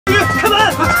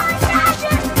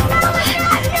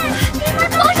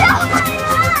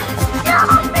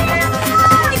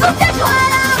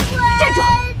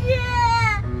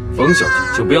冯小姐，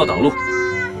请不要挡路。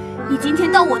你今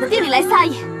天到我的店里来撒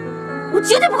野，我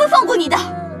绝对不会放过你的。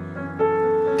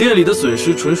店里的损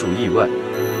失纯属意外，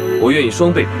我愿意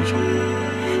双倍赔偿。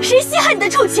谁稀罕你的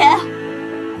臭钱啊！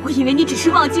我以为你只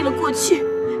是忘记了过去，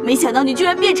没想到你居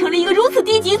然变成了一个如此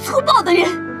低级粗暴的人，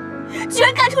居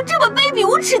然干出这么卑鄙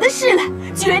无耻的事来，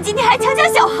居然今天还强抢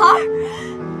小孩。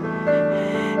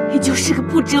你就是个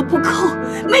不折不扣、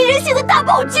没人性的大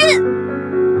暴君！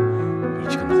你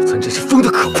这个脑残真是疯得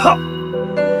可怕！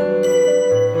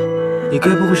你该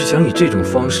不会是想以这种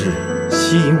方式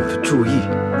吸引我的注意，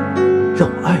让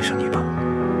我爱上你吧？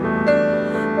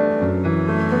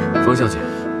冯小姐，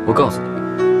我告诉你，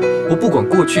我不管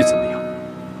过去怎么样，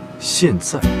现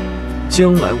在、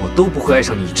将来我都不会爱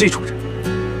上你这种人，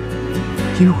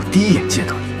因为我第一眼见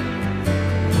到你，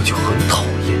我就很讨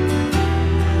厌。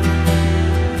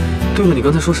对了，你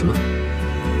刚才说什么？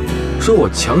说我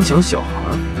强抢小孩？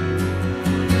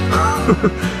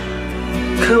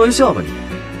开玩笑吧你！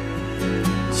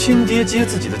亲爹接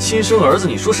自己的亲生儿子，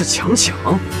你说是强抢？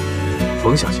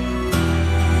冯小姐，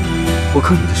我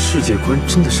看你的世界观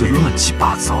真的是乱七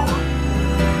八糟啊！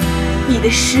你的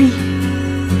失忆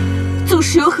纵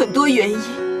使有很多原因，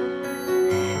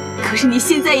可是你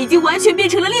现在已经完全变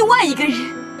成了另外一个人，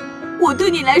我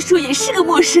对你来说也是个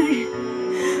陌生人。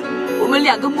我们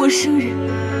两个陌生人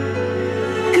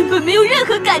根本没有任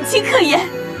何感情可言，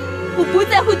我不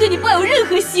再会对你抱有任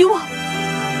何希望，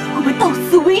我们到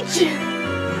此为止。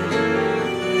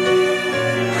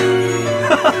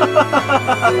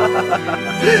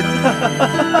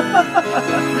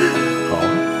好啊，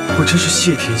我真是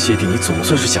谢天谢地，你总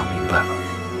算是想明白了。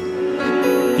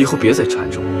以后别再缠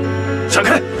着我，闪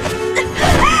开！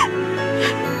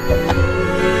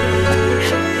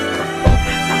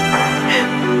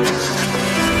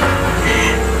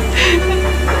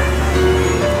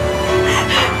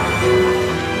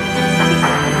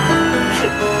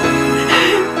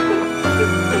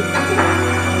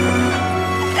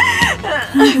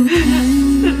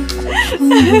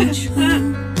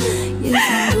也放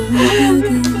不掉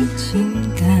的情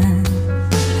感，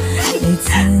每次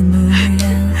蓦然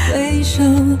回首，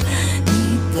你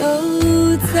都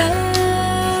在。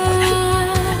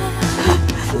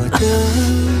我的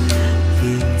影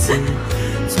子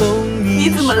从你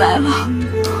怎么来了？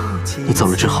你走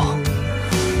了之后，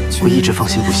我一直放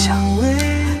心不下，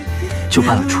就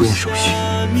办了出院手续。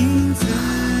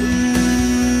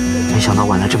没想到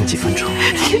晚了这么几分钟，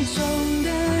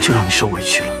就让你受委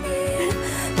屈了。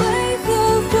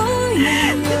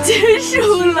结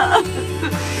束了，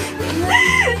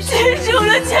结束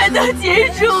了，全都结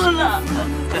束了。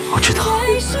我知道，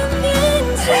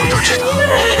我都知道。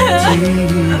记忆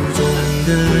中的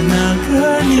那个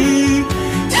你，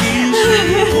其实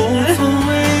我从未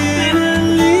远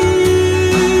离。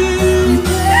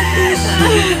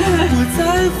我在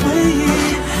回忆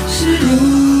是如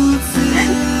此。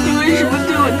你为什么对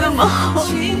我那么好？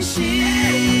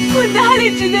我哪里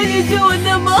值得你对我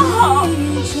那么好？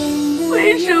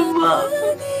为什么？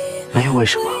没有为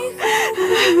什么，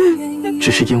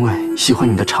只是因为喜欢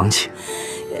你的长情，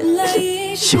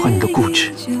喜欢你的固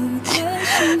执，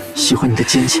喜欢你的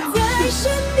坚强。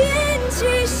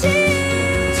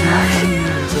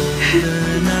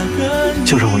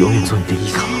就让我永远做你的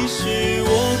依靠，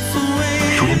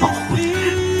永远保护你，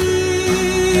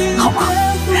好吗？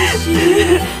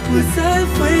我在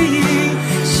回忆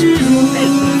是如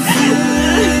此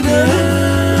的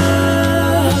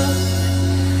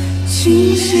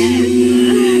清晰。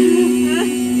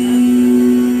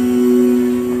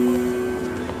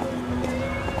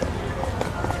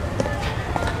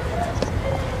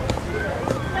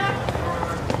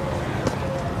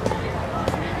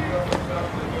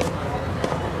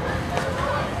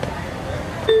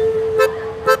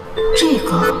这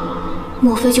个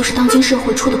莫非就是当今社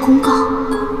会出的公告？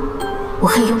我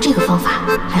可以用这个方法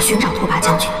来寻找拓跋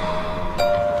将军。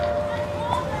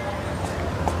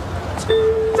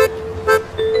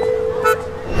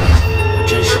我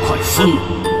真是快疯了，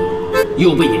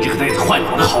又被你这个呆子坏了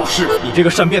我的好事。你这个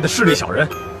善变的势利小人，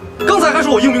刚才还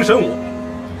说我英明神武，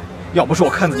要不是我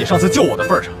看在你上次救我的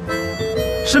份上，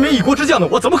身为一国之将的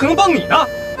我怎么可能帮你呢？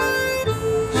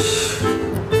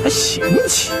还嫌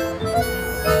弃？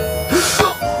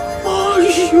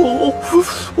哎呦！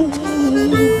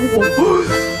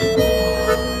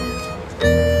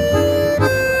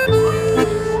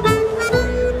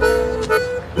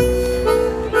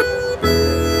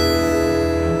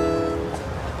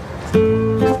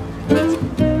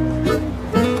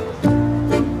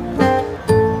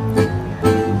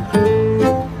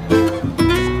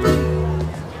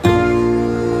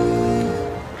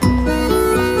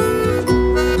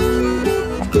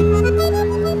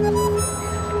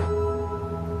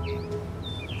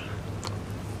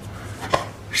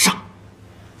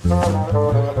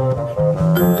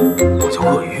我叫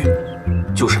鳄鱼，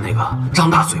就是那个张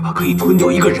大嘴巴可以吞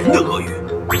掉一个人的鳄鱼。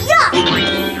呀！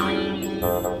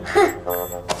哼！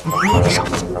你上。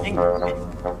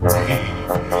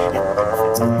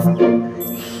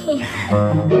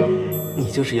你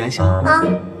就是元宵啊，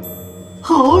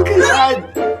好可爱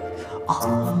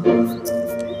哦！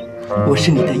我是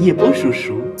你的叶波叔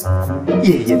叔，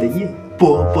爷爷的叶，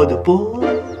波波的波。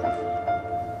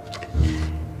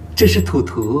这是图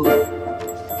图，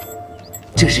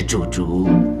这是猪猪，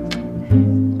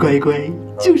乖乖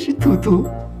就是图图，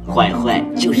坏坏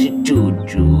就是猪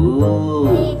猪。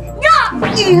呀！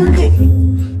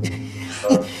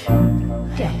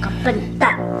这个笨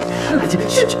蛋！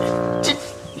这。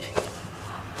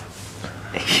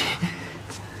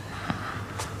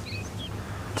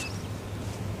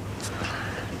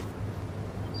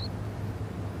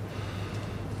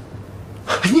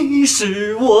你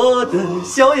是我的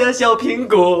小呀小苹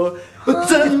果，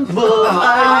怎么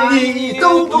爱你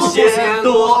都不嫌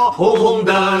多。红红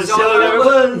的小脸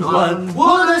温暖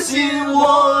我的心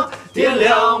窝，点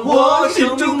亮我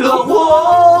心中的火。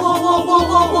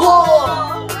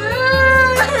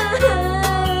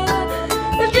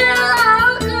真的好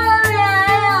可怜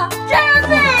呀！这是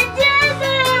最艰辛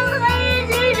和一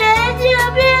群人性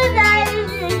病的一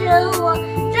起生活，造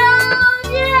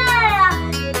孽呀！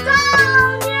造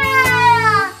孽呀！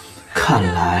看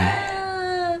来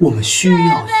我们需要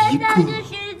一个女人。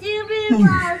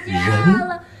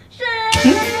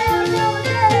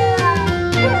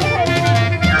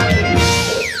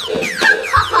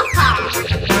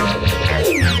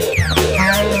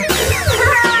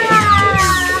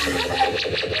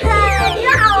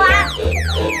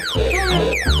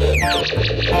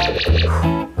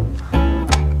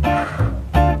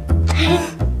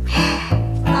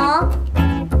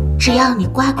只要你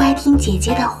乖乖听姐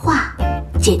姐的话，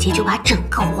姐姐就把整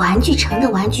个玩具城的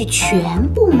玩具全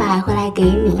部买回来给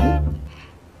你，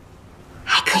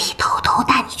还可以偷偷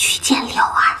带你去见柳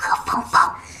儿和峰峰。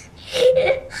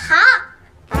好。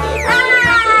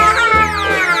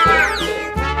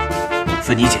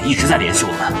芬妮姐一直在联系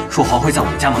我们，说黄辉在我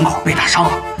们家门口被打伤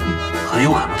了，很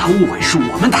有可能她误会是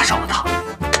我们打伤了他。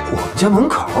我们家门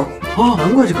口？哦，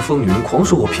难怪这个疯女人狂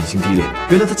说我品行低劣，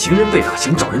原来她情人被打，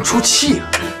想找人出气啊！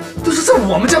都是在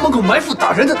我们家门口埋伏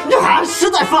打人的，实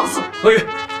在放肆！鳄鱼，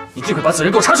你尽快把此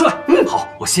人给我查出来。好，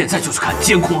我现在就去看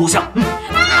监控录像。我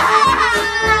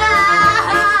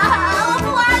不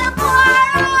玩了，不玩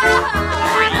了！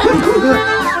我不玩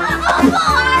了！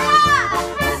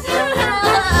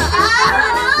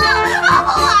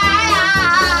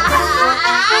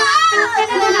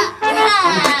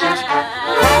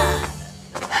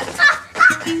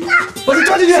把他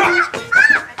抓进去！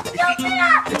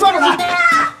你抓住他！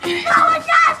把我抓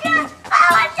去！把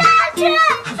我抓去！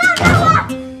放开我！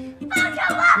放开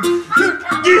我！放开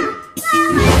我！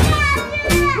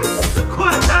快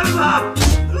点吧！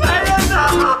来人呐！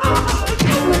救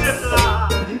命啊！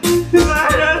来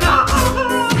人呐！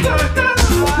快点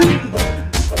来！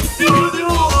救救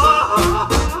我！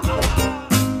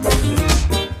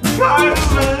开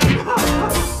门啊！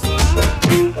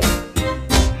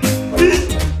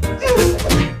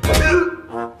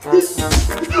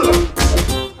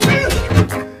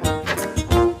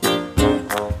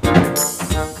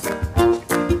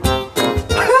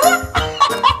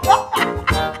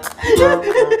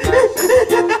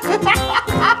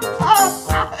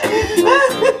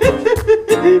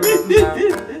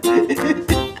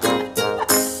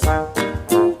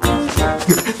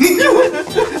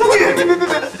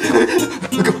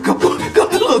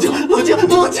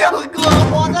冷静，哥，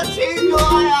我的亲哥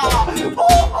呀！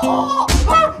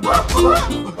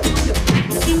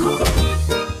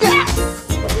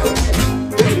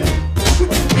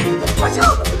不行，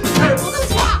这儿不能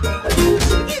掐！你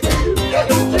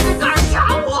用指甲盖掐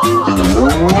我！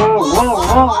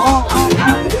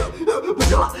不行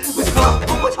了，不行了，我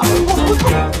不掐，我不掐！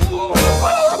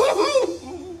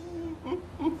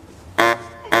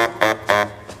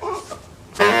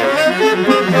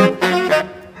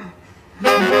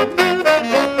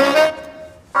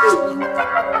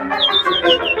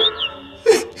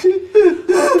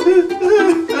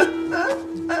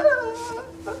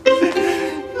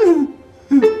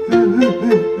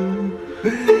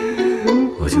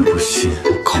我就不信我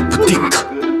搞不定他。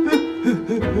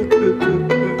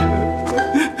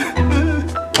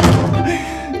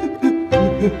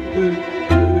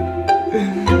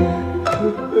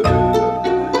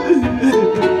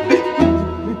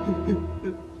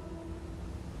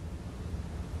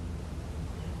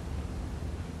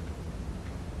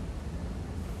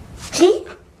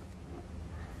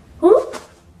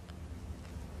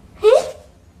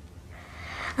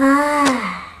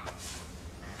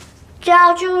就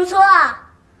要去务所。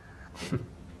哼，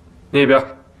那边。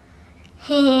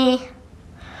嘿嘿，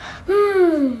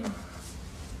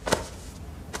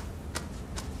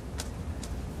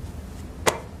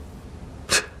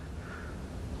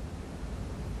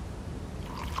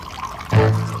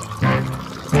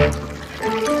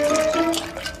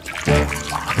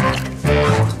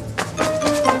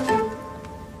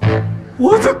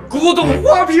我的古董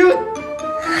花瓶！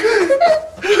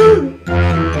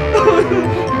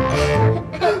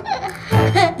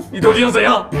你到底想怎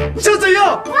样？你想怎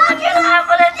样？我要去看父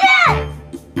的剑。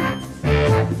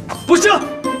不行，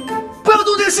不要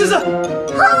动这个心思。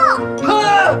好，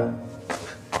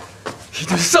一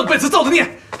定是上辈子造的孽，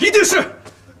一定是。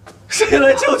谁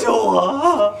来救救我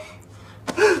啊？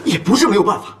也不是没有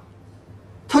办法，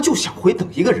他就想回等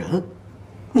一个人，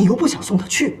你又不想送他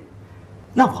去，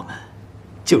那我们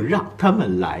就让他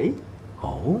们来。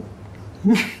哦。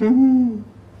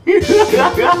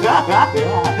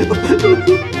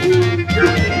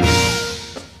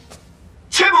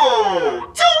切不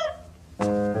走！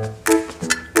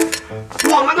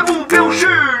我们的目标是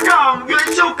让元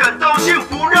宵感到幸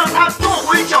福，让他做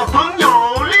回小朋友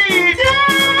里的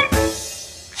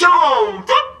小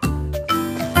子。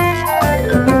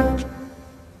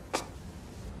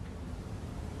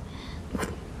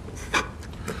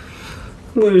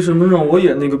为什么让我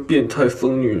演那个变态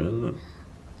疯女人呢？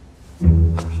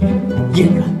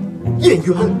演员，演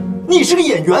员，你是个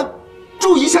演员，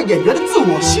注意一下演员的自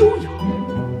我修养。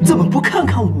怎么不看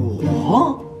看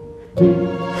我？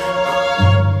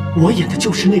我演的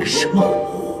就是那个什么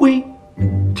辉，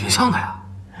挺像的呀。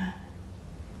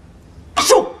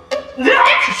秀，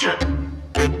是。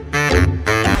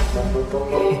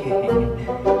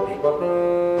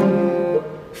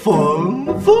冯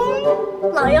峰，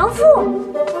老杨父，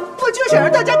我就想让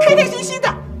大家开开心心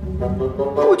的，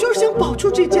我就是想保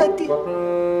住这家店。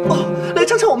哦，来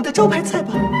尝尝我们的招牌菜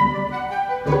吧。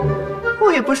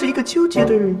我也不是一个纠结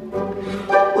的人，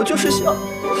我就是想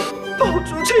保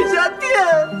住这家店。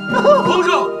皇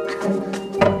上，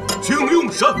请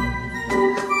用膳。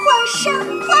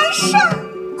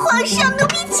皇上，奴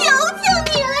婢求求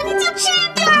你了，你就吃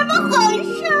点吧，皇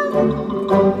上。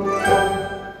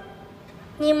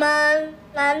你们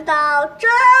难道真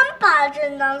把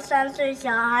朕当3岁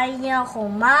小孩一样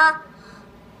哄吗？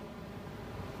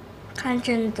看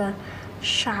朕的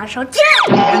杀手锏！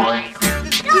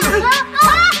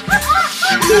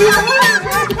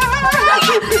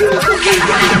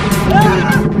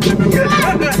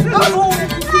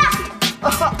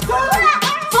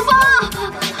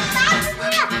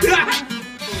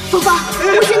芳芳，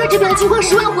我现在这边的情况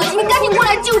10万火急，你赶紧过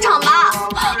来救场吧！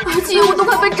姐，我都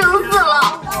快被整死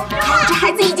了。还有这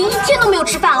孩子已经1天都没有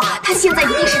吃饭了，他现在一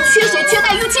定是缺水、缺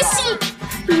钙、又缺锌。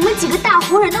你们几个大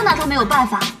活人都拿他没有办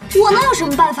法，我能有什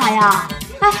么办法呀？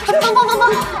哎，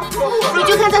芳，你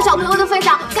就看在小朋友的份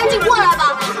上，赶紧过来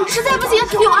吧。实在不行，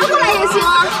柳儿过来也行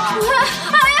啊。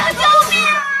哎呀，救命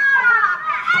啊！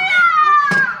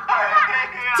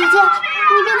姐姐，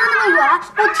你别拿那么远，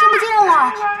我听不见了。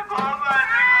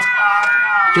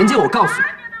人姐，我告诉你，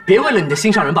别为了你的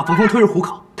心上人把冯峰推入虎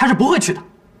口，他是不会去的。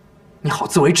你好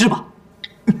自为之吧。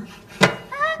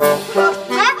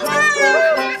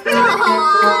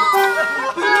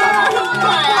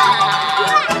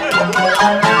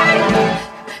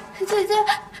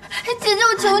姐姐，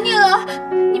我求你了，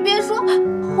你别说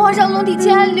皇上龙体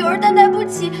欠安，柳儿担待不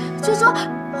起，就说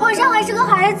皇上还是个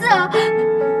孩子。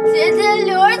姐姐，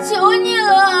柳儿求你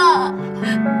了，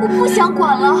我不想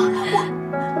管了，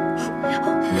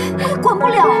我也管不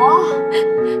了啊。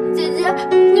姐姐，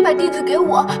你把地址给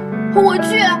我，我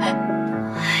去。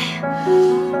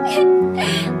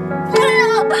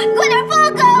快点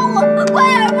放开我！快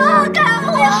点放开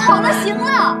我！好了，行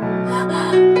了，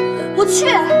我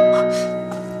去。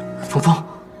冯峰，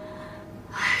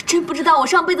真不知道我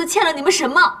上辈子欠了你们什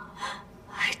么，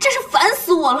真是烦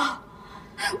死我了。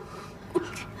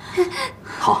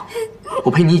好，我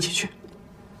陪你一起去。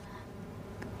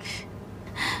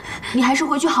你还是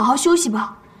回去好好休息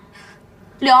吧，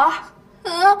柳儿。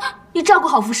你照顾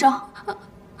好福生。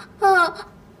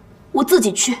我自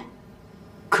己去。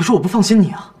可是我不放心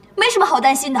你啊。没什么好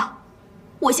担心的，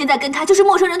我现在跟他就是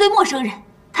陌生人对陌生人，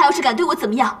他要是敢对我怎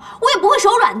么样，我也不会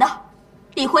手软的。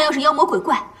李欢要是妖魔鬼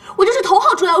怪，我就是头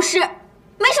号捉妖师，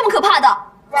没什么可怕的。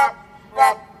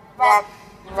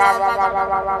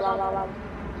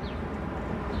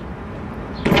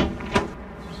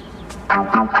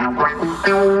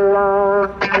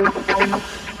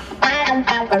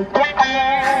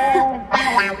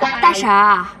大婶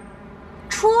儿，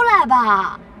出来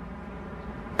吧。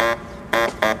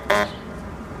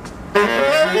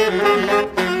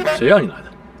谁让你来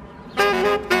的？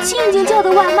静静叫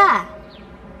的外卖，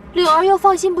柳儿又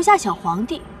放心不下小皇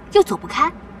帝，又走不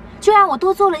开，就让我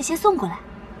多做了一些送过来。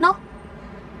喏，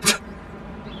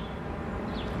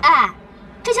哎，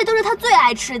这些都是他最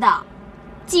爱吃的，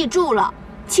记住了，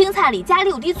青菜里加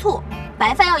6滴醋，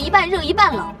白饭要一半热一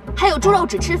半冷，还有猪肉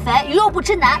只吃肥，鱼肉不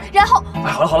吃腩。然后，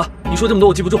哎，好了好了，你说这么多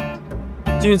我记不住，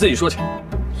进去自己说去。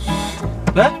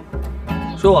来，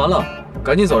说完了，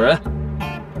赶紧走人。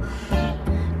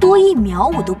多1秒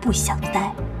我都不想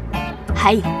待。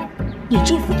还有，你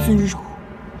这副尊容，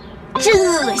真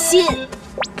恶心。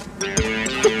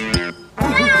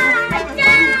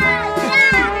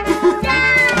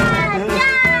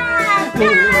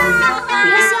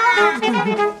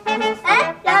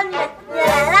哎，妖女，你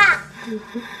来啦！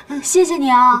谢谢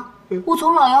你啊，我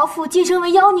从老妖妇晋升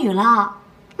为妖女了。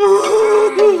不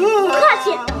客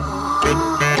气。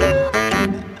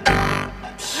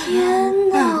天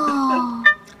哪！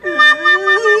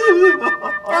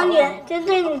妖女，这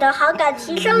对你的好感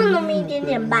提升了那么一点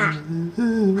点吧？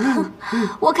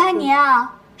我看你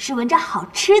啊，是闻着好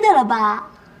吃的了吧？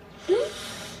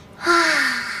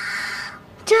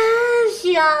真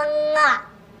香啊！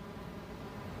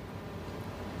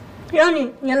妖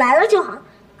女，你来了就好。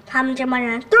他们这帮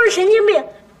人都是神经病，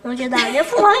我觉得连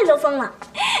父皇也都疯了。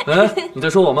哎，你在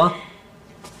说我吗？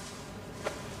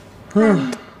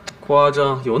夸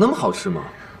张，有那么好吃吗？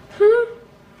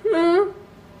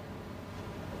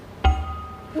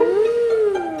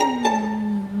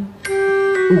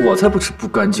我才不吃不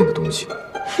干净的东西呢。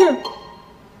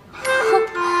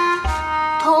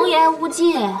童言无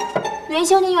忌，元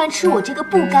宵宁愿吃我这个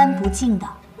不干不净的，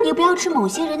也不要吃某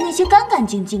些人那些干干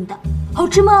净净的。好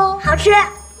吃吗？好吃。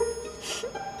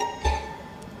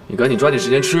你赶紧抓紧时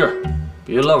间吃，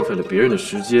别浪费了别人的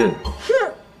时间。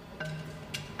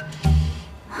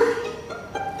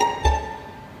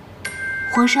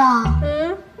皇上，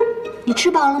你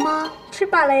吃饱了吗？吃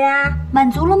饱了呀。满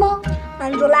足了吗？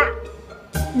满足啦。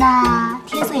那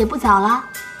天色也不早了，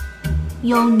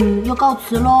妖女要告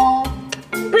辞喽。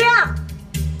不要，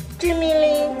朕命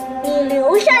令你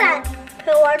留下来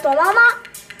陪我躲猫猫。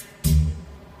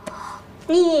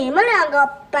你们两个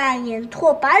扮演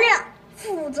拓跋亮，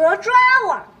负责抓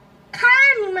我，看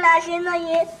你们俩谁能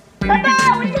赢。拜拜，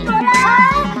我先走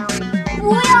了。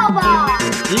不要吧！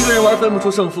一个人玩分不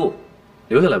出胜负，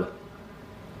留下来吧。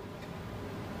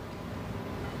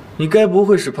你该不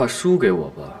会是怕输给我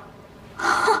吧？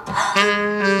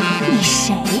你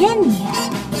谁呀你？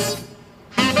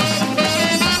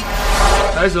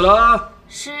开始了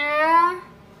！10、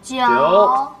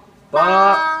9、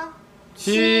8、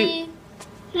7、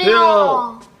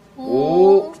6、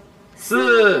5、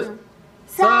4、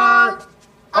3、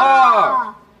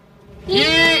2、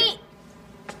1，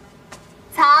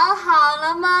藏好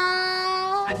了吗？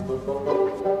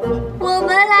我们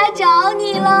来找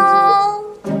你喽！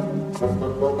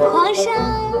皇上，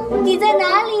你在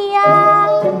哪里呀？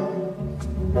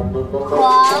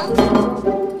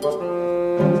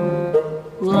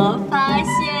我发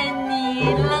现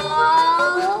你了。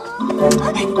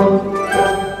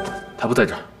他不在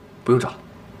这儿，不用找。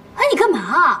哎，你干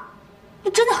嘛？你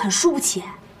真的很输不起。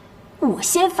我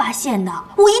先发现的，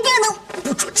我一定能。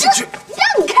不准进去！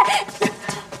让开！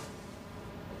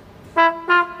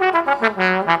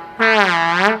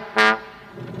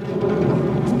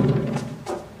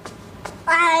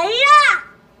哎呀，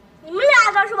你们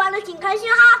俩倒是玩得挺开心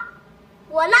哈。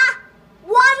我呢？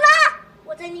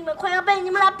我在里面快要被你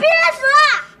们俩憋死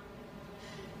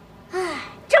了。哎，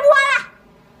这不玩了。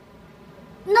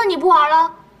那你不玩了，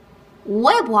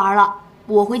我也不玩了，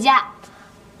我回家。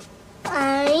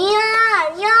哎呀，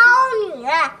妖女，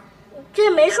这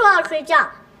没说要睡觉，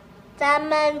咱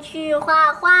们去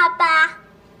画画吧。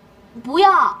不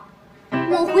要，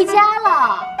我回家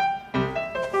了。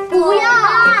不要，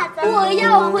我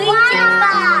要回家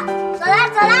吧。走啦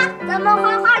走啦，咱们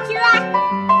画画去啦。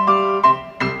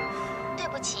对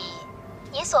不起，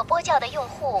你所拨叫的用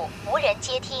户无人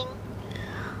接听。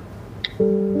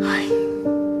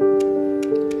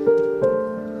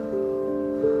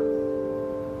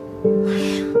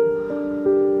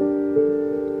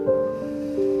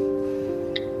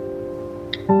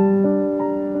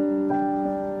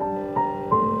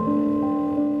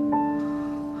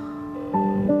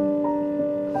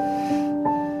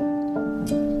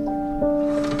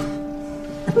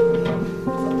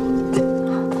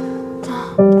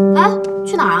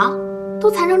去哪儿啊？都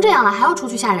残成这样了，还要出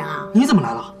去吓人啊？你怎么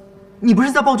来了？你不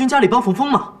是在暴君家里帮冯峰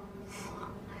吗？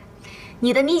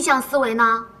你的逆向思维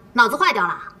呢？脑子坏掉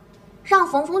了？让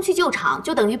冯峰去救场，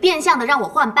就等于变相的让我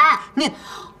换班。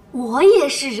我也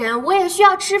是人，我也需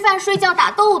要吃饭、睡觉、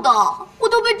打豆豆，我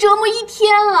都被折磨1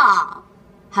天了。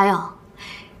还有，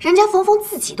人家冯冯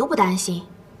自己都不担心，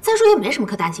再说也没什么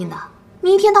可担心的。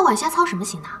你一天到晚瞎操什么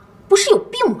心呢？不是有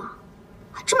病吗？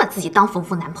还真把自己当冯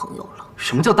冯男朋友了。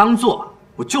什么叫当做？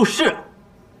我就是。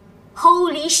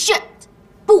Holy shit！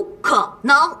 不可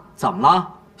能！怎么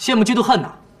了？羡慕嫉妒恨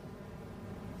呢？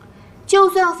就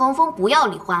算冯冯不要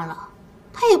李欢了，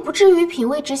他也不至于品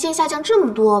味直线下降这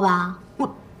么多吧？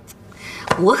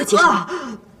我可接受。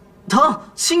疼，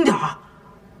轻点儿。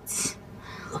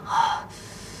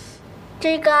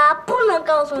这个不能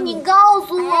告诉你。你告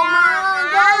诉我嘛，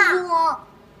告诉我。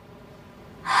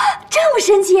这么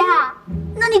神奇啊？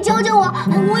那你教教我，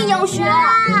我也要学。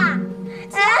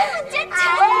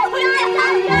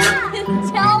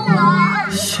教我。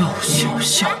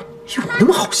笑，有那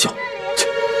么好笑？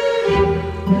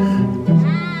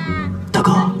大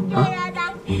哥啊，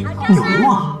牛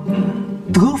啊，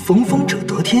得冯冯者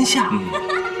得天下，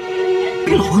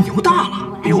比老王牛大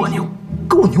了，比我牛，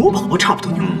跟我牛宝宝差不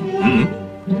多牛。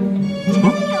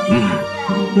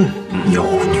妖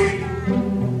女。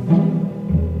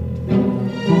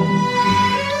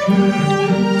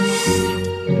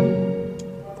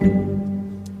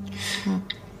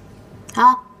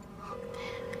好，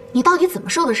你到底怎么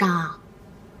受的伤啊？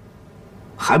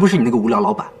还不是你那个无聊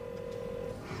老板。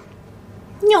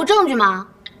你有证据吗？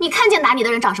你看见打你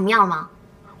的人长什么样了吗？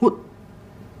我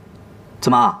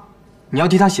怎么？你要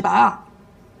替他洗白啊？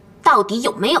到底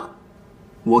有没有？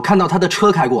我看到他的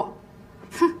车开过。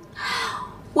哼，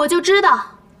我就知道，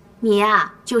你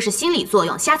呀就是心理作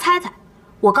用，瞎猜猜。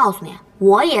我告诉你，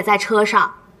我也在车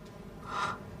上。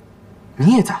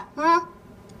你也在？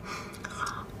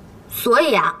所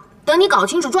以啊，等你搞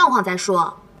清楚状况再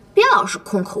说，别老是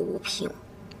空口无凭。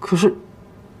可是，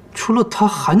除了他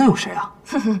还能有谁啊？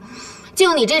哼哼，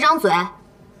就你这张嘴，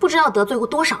不知道得罪过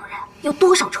多少人，有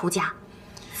多少仇家，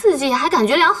自己还感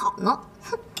觉良好呢。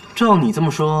哼，照你这么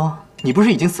说，你不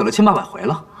是已经死了千800回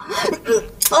了？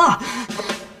啊！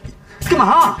干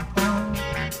嘛？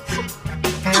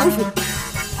疼死你！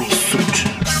没素质！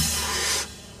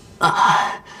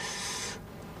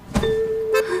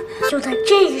就在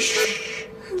这时，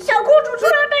小公主突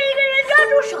然被一个人抓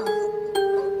住手，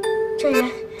这人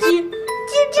竟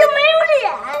没有脸，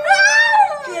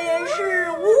这人是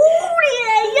无脸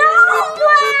妖怪。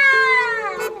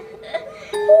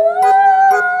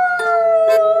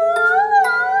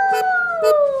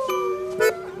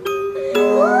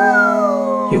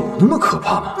有那么可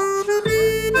怕吗？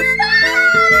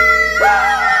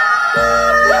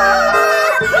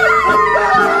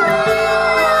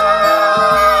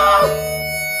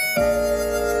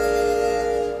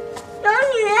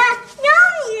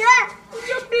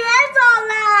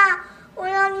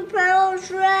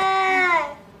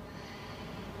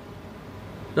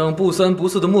让不三不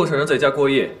四的陌生人在家过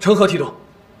夜，成何体统？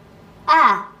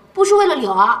哎，不是为了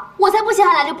柳儿，我才不稀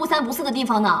罕来这不三不四的地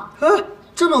方呢。哎，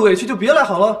这么委屈就别来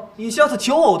好了，你下次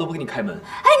求我都不给你开门。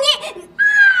哎，你……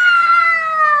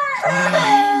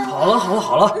哎，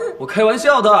好了，我开玩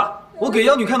笑的，我给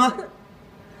妖女开门。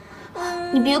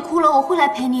你别哭了，我会来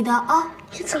陪你的啊。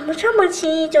你怎么这么轻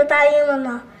易就答应了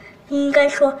呢？你应该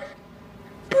说，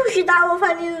不许打我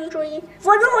饭店的主意，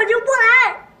否则我就不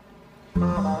来。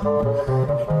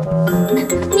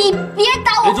你别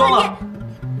打我！别装了，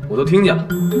我都听见了，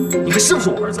你还是不是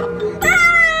我儿子？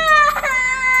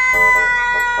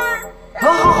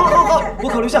好，我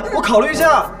考虑一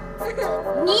下。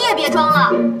你也别装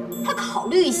了，还考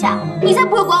虑一下，你才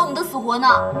不会管我们的死活呢。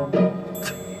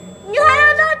你还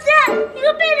要道歉，你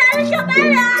个被打的小白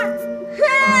脸！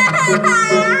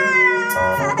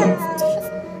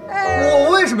我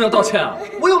为什么要道歉啊？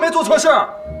我又没做错事儿。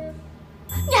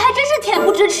你还真是恬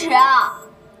不知耻啊！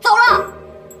走了。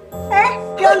哎，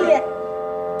妖女，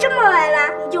这么晚了，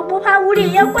你就不怕无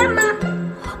脸妖怪吗？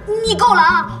你够了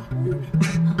啊！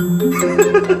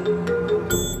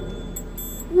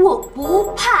我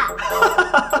不怕，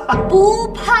不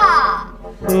怕。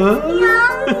妖女，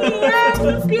你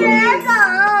别走，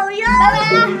妖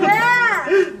女。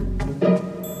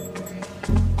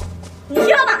你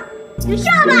笑吧。要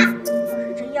是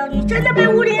这妖女真的被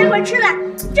无脸妖怪吃了，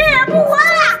这也不活了。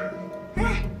哎，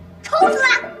臭死了！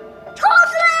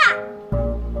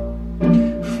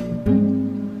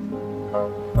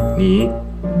你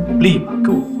立马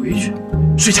给我回去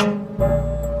睡觉。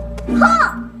哼！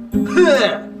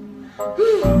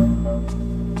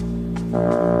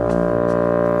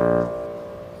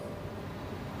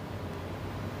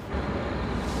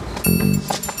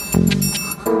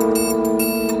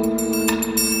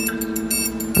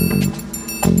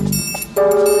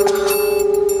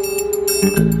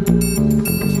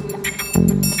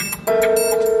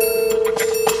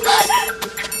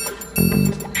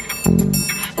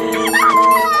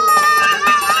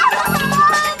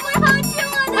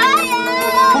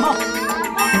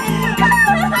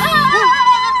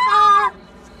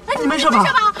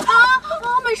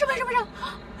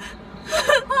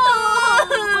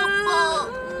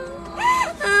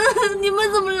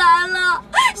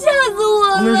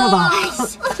没事吧？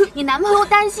你男朋友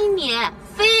担心你，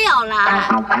非要来。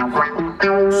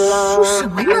说什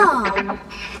么呢？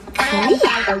可以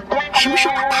呀，什么时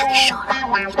候把他给收了，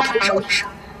你通知我一声。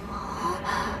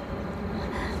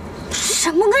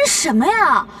什么跟什么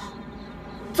呀？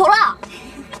走了。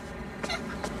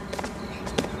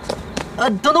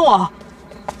等等我。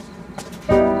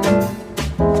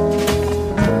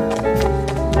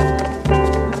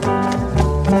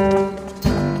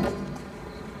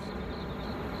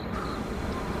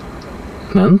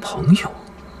男朋友？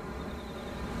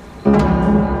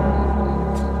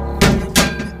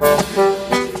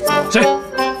谁？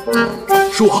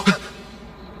是我。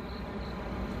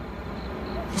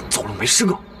走路没声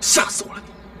啊，吓死我了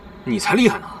你！你才厉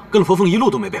害呢，跟了冯凤一路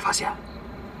都没被发现。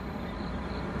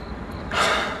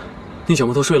你小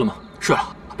魔头睡了吗？睡了，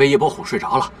被夜波哄睡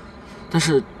着了。但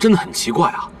是真的很奇怪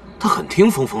啊，他很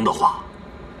听冯凤的话。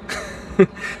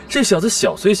这小子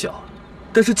小虽小，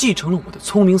但是继承了我的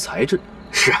聪明才智。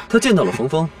是他见到了冯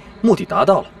峰，目的达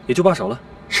到了，也就罢手了。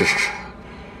是。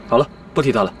好了，不提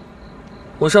他了。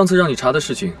我上次让你查的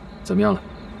事情怎么样了？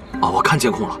我看监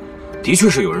控了，的确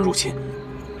是有人入侵。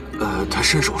他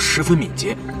身手十分敏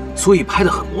捷，所以拍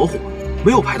得很模糊，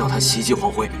没有拍到他袭击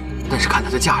黄辉。但是看他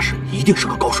的架势，一定是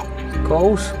个高手。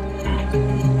高手？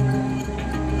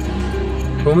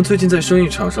我们最近在生意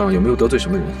场上有没有得罪什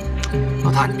么人？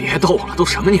老大，你别逗了，都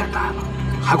什么年代了，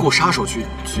还雇杀手去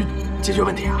解决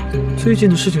问题啊？最近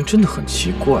的事情真的很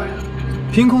奇怪啊，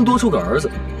凭空多出个儿子，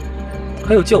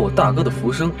还有叫我大哥的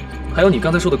浮生，还有你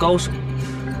刚才说的高手，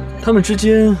他们之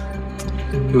间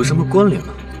有什么关联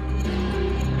吗？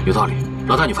有道理，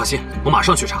老大你放心，我马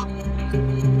上去查。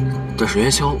但是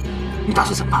元宵，你打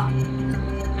算怎么办？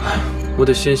我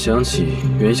得先想起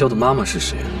元宵的妈妈是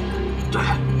谁。对，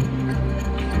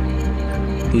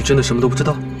你真的什么都不知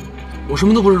道？我什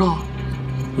么都不知道。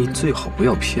你最好不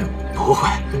要骗我。不会。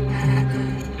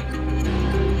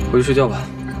回去睡觉吧，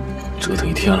折腾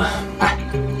一天了。哎，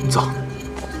走。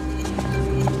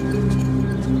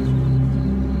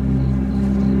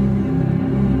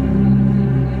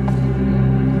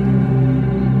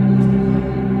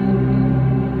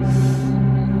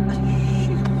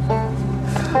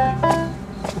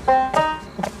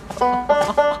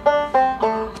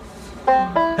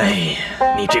哎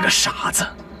呀，你这个傻子！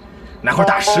那块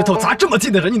大石头砸这么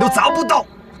近的人，你都砸不到。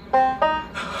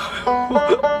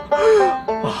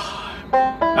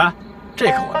啊，这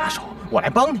个我拿手，我来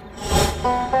帮你。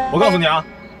我告诉你啊，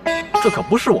这可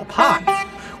不是我怕你，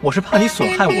我是怕你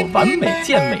损害我完美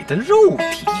健美的肉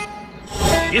体。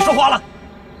别说话了。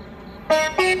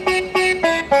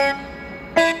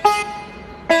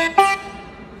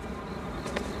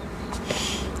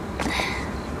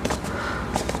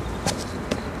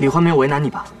李欢没有为难你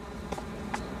吧？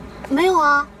没有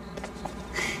啊，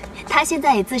他现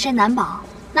在也自身难保，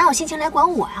哪有心情来管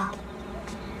我呀？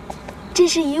真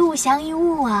是一物降一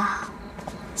物啊！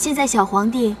现在小皇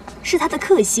帝是他的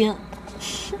克星，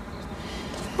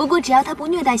不过只要他不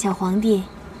虐待小皇帝，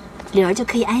柳儿就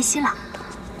可以安心了。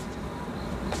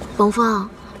冯峰，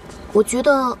我觉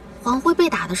得黄辉被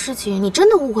打的事情，你真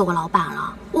的误会我老板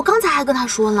了。我刚才还跟他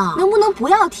说呢，能不能不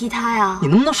要提他呀？你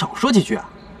能不能少说几句啊？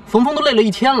冯峰都累了一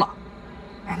天了，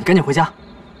哎，你赶紧回家，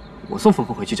我送冯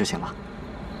峰回去就行了。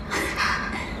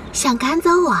想赶走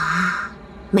我啊？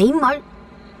没门儿！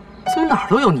怎么哪儿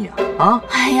都有你啊？啊！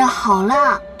哎呀，好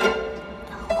了，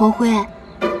黄辉，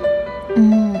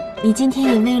你今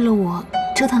天也为了我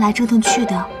折腾来折腾去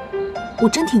的，我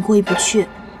真挺过意不去。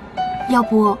要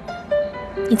不，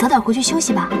你早点回去休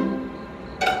息吧。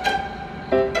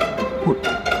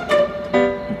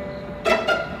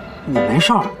我没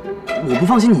事儿。我不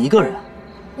放心你一个人。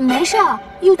没事儿，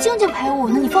有静静陪我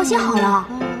呢，你放心好了。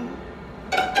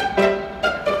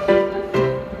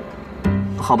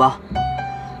好吧，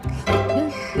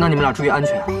那你们俩注意安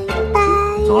全。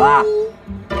走啦，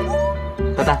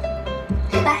拜拜。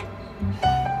拜。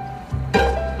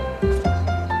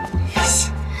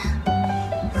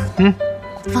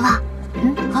芳芳，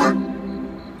芳芳，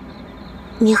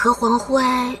你和黄辉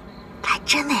还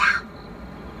真的呀？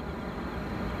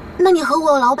那你和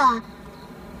我老板？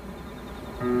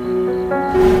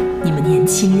你们年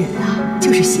轻人啊，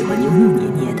就是喜欢扭扭捏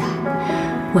捏的，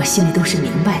我心里都是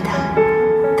明白的。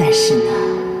但是呢，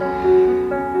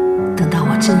等到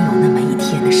我真有那么一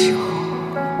天的时候，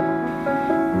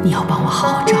你要帮我好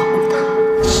好照顾他。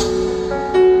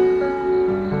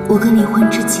我跟离婚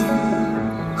之间，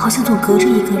好像总隔着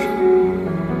一个人。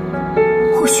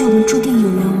或许我们注定有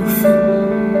缘无分，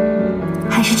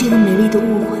还是这个美丽的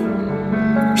误会，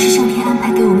是上天安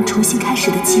排给我们重新开始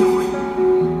的机会。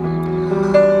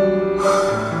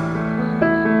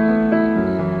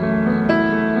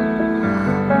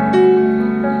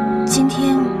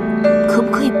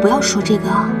说这个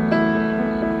啊？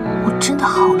我真的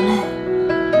好累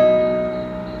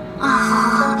啊！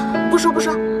好，不说，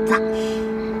走，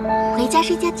回家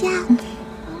睡觉觉。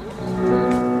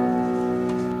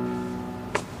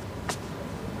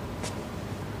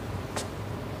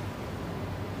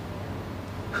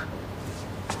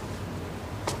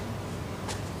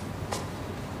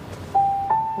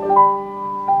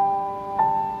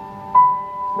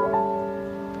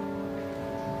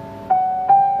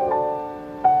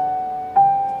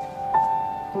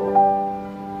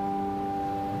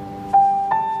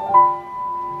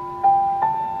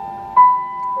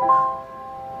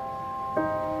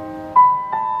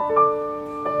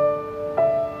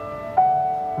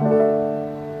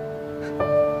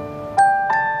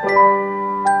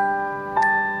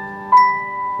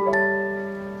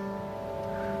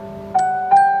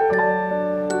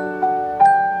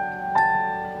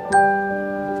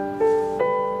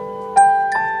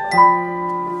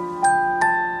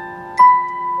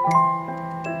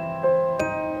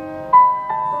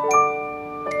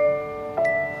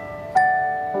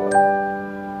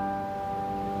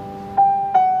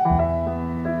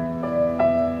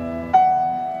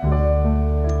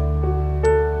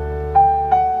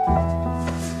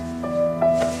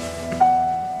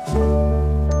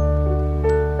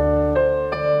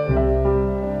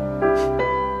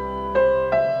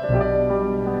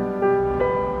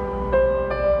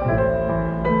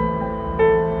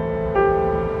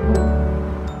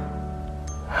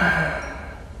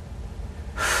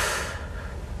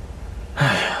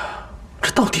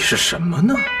是什么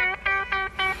呢？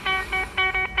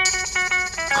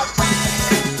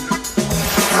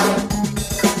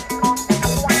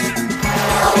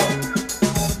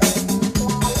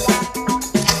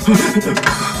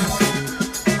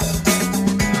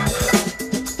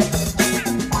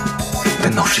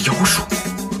难道是妖术？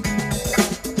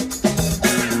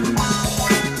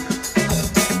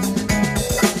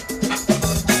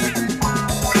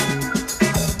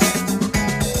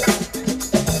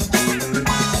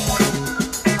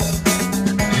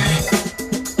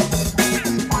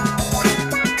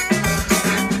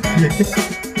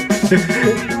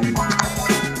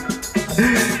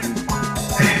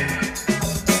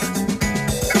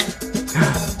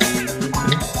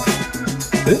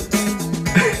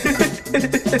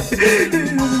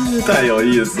太有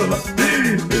意思了。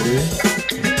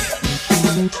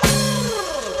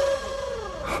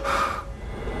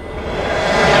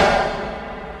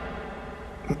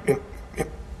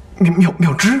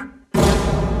妙芝，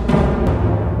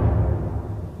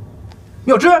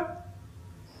妙芝。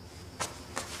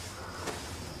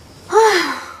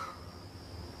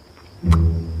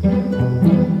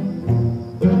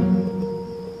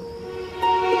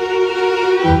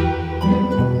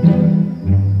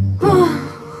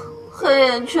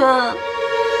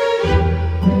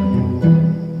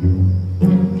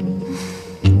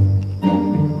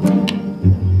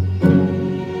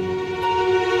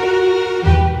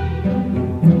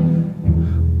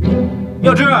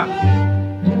妙芝，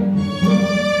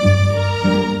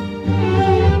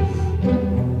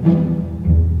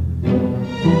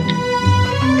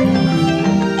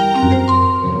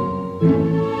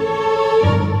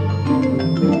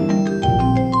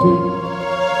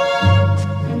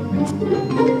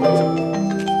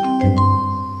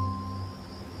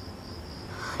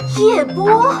夜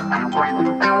播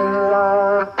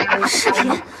视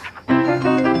频，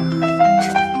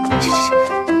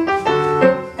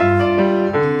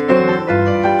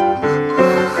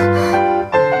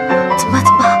怎么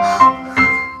办？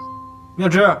妙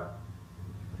芝，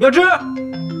妙芝，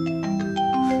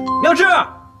妙芝，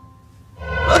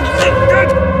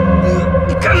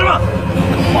你干什么？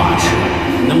花痴，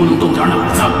能不能动点脑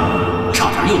子？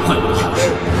差点又坏我的好事，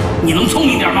你能聪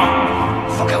明点吗？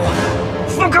放开我！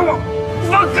放开我！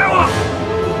放开我！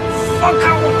放开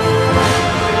我！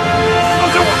放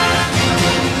开我！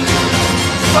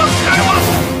放开我！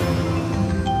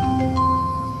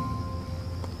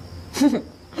哼哼。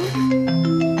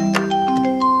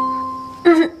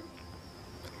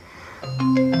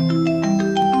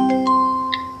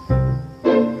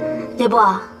叶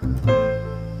波，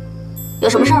有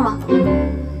什么事儿吗？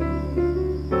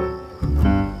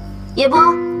叶波，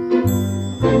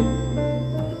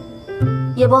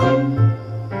叶波，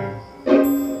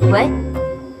喂，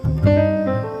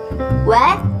喂，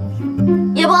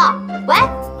叶波，喂，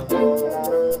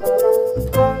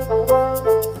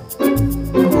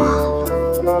挂了。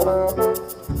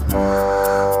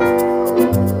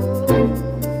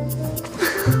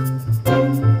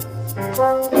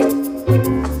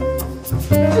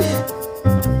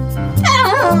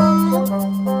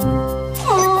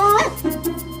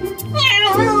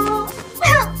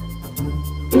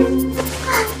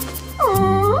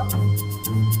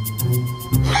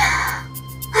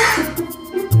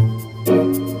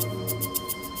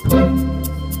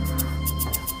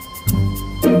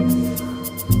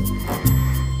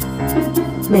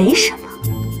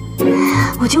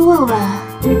问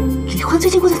问李欢最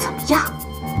近过得怎么样。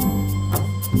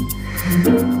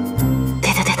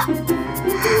对的，对的。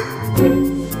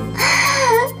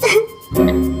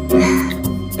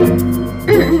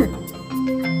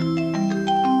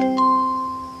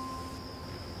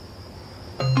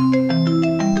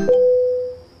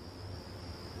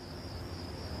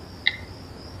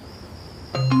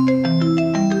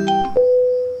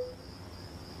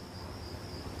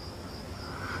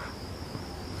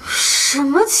什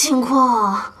么情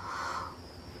况啊？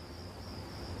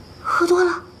喝多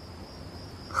了？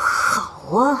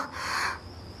好啊，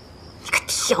你可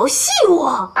调戏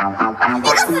我！你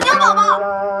个死牛宝宝！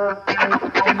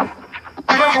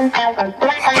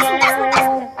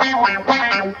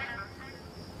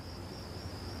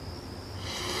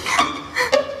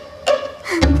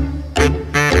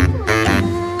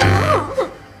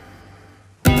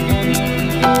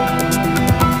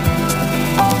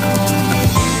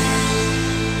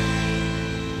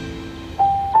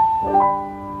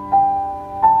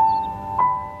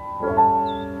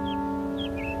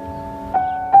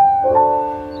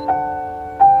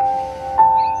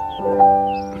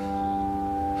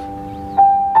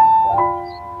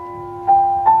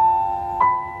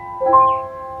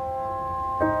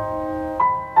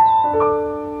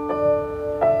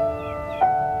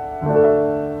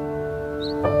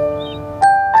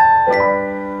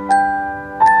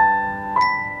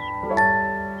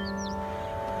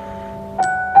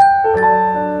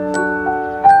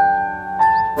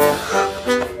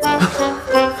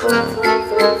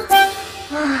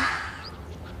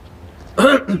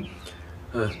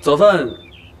早饭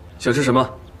想吃什么？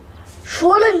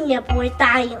说了你也不会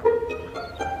答应。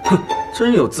哼，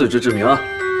真有自知之明啊！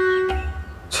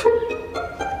切，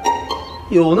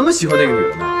有那么喜欢那个女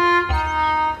的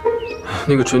吗？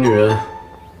那个蠢女人，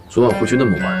昨晚回去那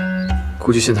么晚，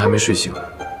估计现在还没睡醒呢。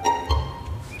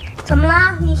怎么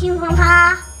了？你心疼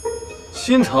她？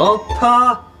心疼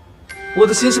她？我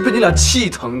的心是被你俩气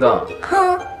疼的。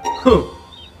哼哼！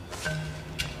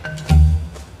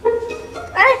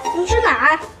哎，你去哪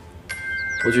儿？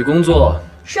我去工作。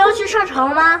是要去上朝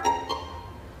吗？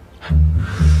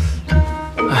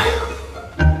哎呀，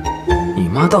你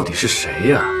妈到底是谁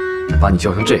呀？把你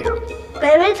教成这样。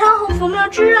北魏太后冯妙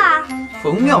芝啊。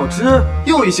冯妙芝，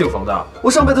又一姓冯的。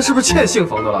我上辈子是不是欠姓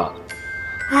冯的了？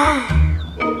哎，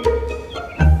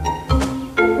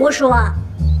我说，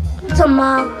怎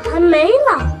么还没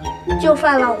老就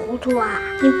犯老糊涂啊？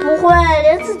你不会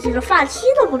连自己的发妻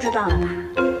都不知道了吧？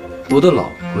我的老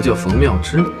婆叫冯妙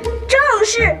芝。正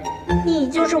是，你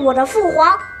就是我的父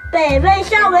皇，北魏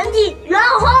孝文帝元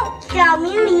宏，小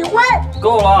名李欢。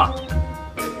够了！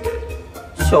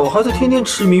小孩子天天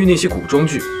痴迷于那些古装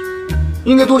剧，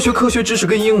应该多学科学知识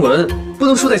跟英文，不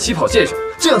能输在起跑线上，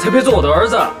这样才配做我的儿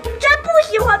子。真不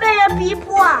喜欢被人逼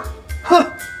迫。哼，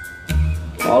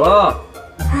好了，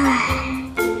唉，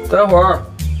待会儿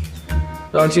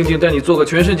让静静带你做个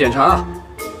全身检查，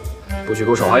不许给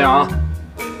我耍花样啊！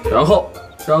然后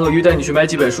让鳄鱼带你去买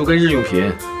几本书跟日用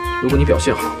品。如果你表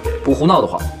现好，不胡闹的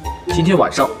话，今天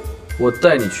晚上我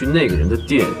带你去那个人的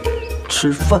店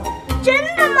吃饭。真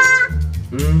的吗？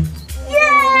嗯。耶！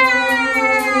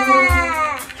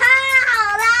太好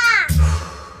了！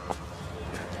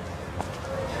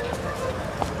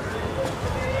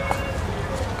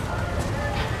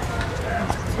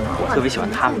我特别喜欢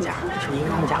他们家，是因为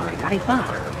他们家有咖喱饭。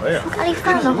咖喱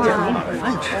饭的话，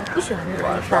饭吃。不喜欢吃咖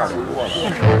喱饭。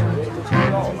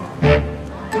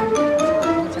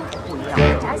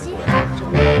炸鸡。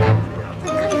在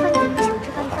咖喱饭店不喜欢吃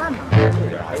咖喱饭吗？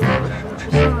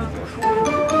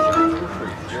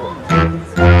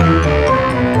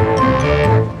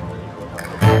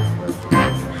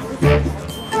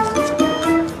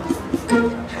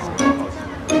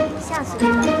下次就是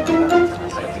让人。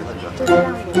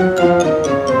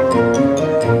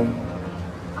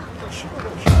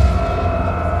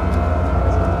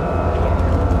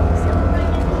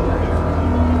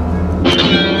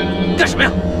干什么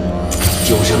呀？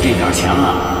就剩这点钱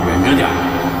了，忍着点，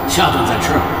下顿再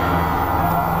吃。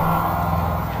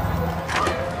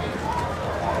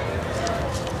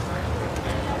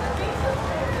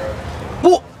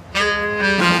不，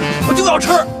我就要吃。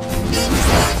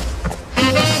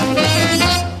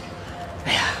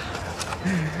哎呀，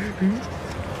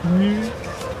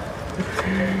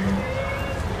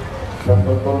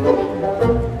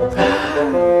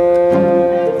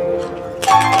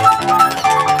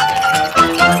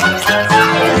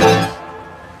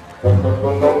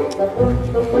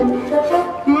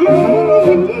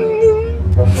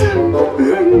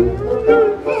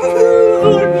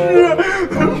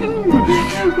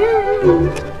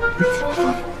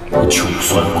穷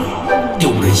酸鬼，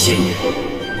丢人人仙人。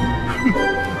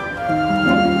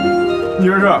你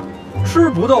这是吃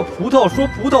不到葡萄说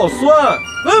葡萄酸，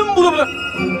不对，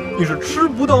你是吃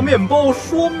不到面包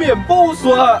说面包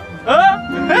酸啊！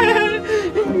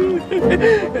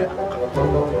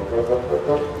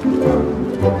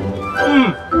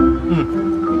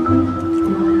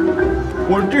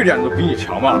我这点都比你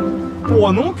强吧？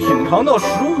我能品尝到食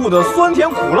物的酸甜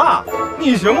苦辣，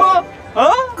你行吗？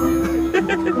啊？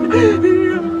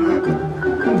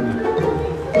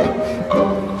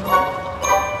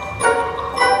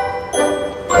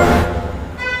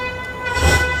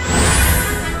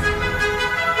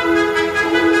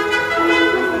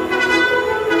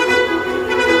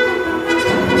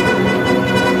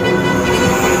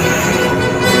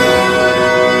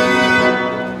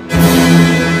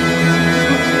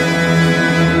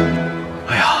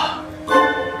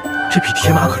这匹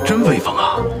铁马可真威风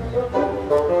啊，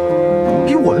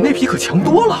比我的那匹可强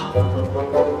多了。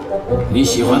你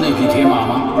喜欢那匹铁马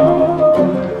吗？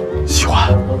喜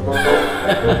欢。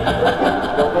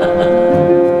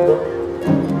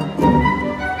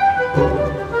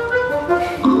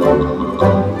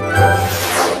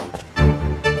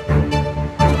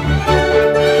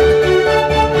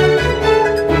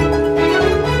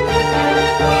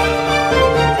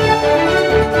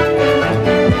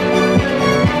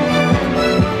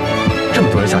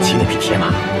想骑那匹铁马，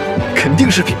肯定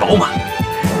是匹宝马。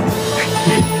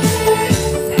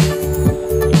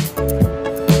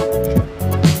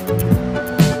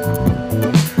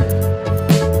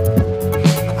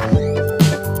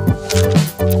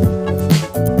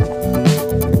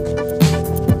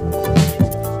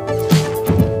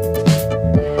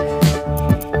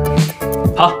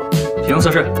好，体能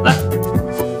测试来。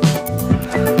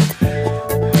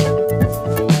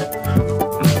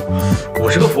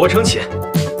50个俯卧撑起。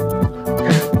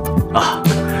啊，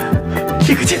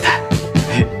这个简单。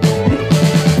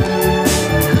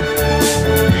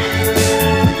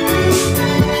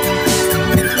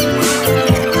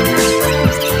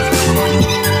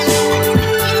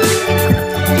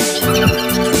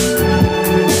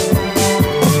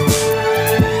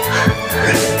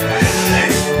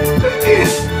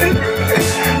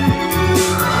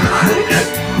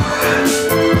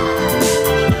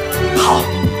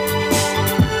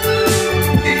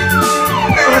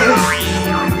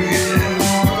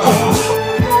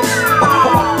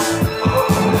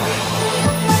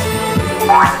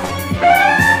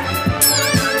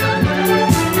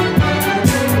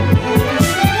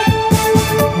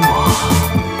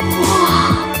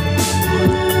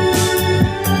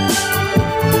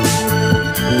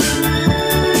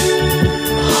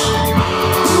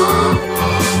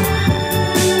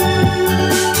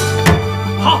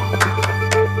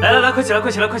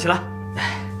快起来！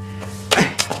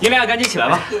你们俩赶紧起来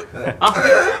吧！啊！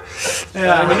哎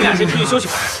呀，你们俩先出去休息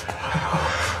会儿。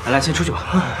来，先出去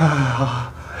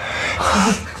吧。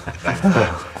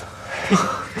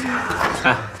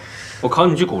哎，我考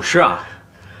你句古诗啊，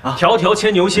迢迢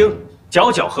牵牛星，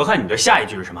皎皎河汉女的下一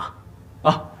句是什么？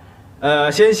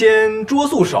纤纤捉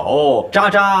素手，渣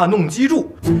渣弄机杼，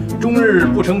终日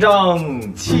不成章，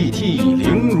泣涕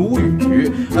零如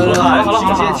雨。河汉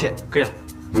清些浅，可以了。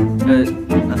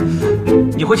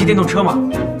你会骑电动车吗？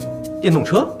电动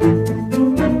车？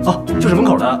哦，就是门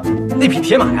口的那匹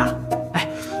铁马呀。哎，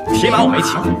铁马我没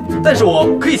骑过，但是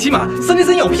我可以骑马，3天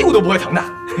3夜我屁股都不会疼的。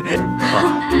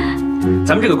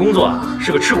咱们这个工作啊，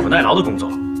是个吃苦耐劳的工作，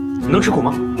你能吃苦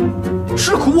吗？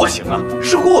吃苦我行啊，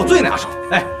吃苦我最拿手。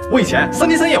哎，我以前3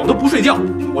天3夜我都不睡觉，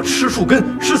我吃树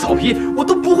根、吃草皮，我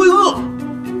都不会饿。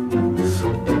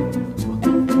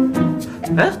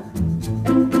哎。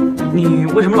你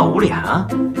为什么老捂脸啊？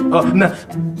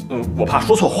我怕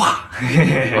说错话。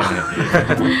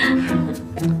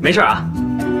没事啊，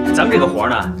咱们这个活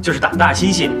呢，就是胆大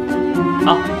心细。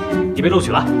好，你被录取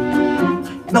了，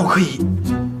那我可以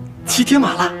骑铁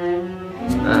马了。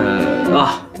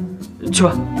去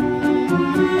吧。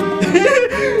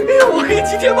我可以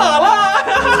骑铁马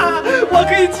了，我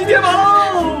可以骑铁马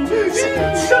喽！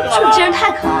这真是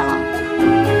太可爱了。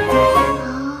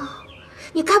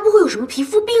你该不会有什么皮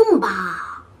肤病吧？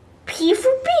皮肤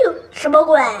病？什么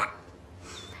鬼？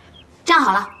这样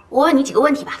好了，我问你几个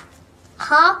问题吧。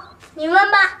好，你问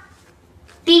吧。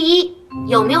第一，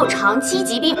有没有长期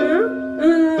疾病？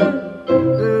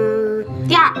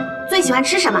第二，最喜欢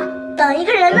吃什么？等一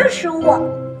个人的食物。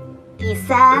第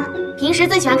三，平时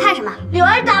最喜欢看什么？柳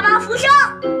儿打骂浮生。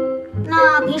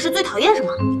那平时最讨厌什么？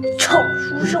臭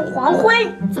书生黄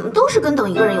辉。怎么都是跟等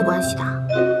一个人有关系的？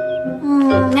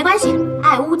没关系，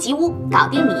爱屋及乌，搞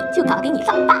定你就搞定你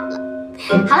老爸了。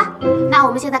好了，那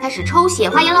我们现在开始抽血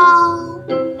化验喽。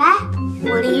来，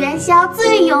我离元宵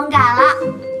最勇敢了，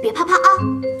别怕怕啊！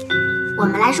我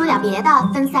们来说点别的，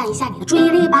分散一下你的注意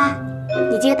力吧。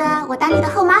你觉得我当你的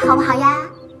后妈好不好呀？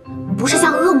不是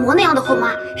像恶魔那样的后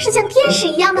妈，是像天使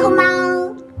一样的后妈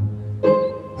哦。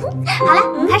好了，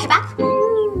我们开始吧。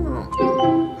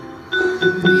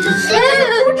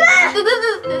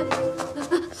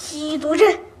吸毒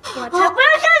症，我才不要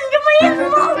像你这么严重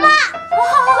的后妈！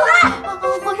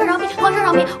皇上饶命，皇上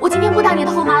饶命！我今天不当你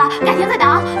的后妈了，改天再当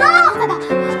啊！再当。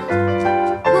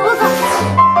我走。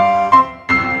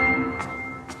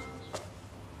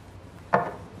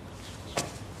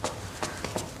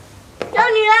小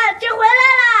女儿，姐回来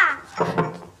啦！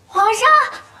皇上，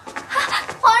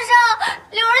皇上，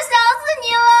柳儿想死你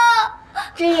了。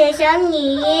这也想你。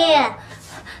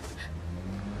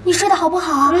你睡得好不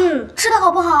好？吃得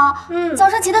好不好？早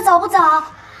上起得早不早？啊？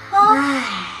唉，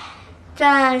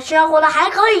这生活的还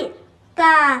可以，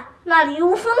但那里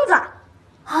无疯子。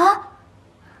啊？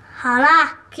好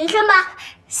啦，平身吧。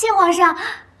谢皇上。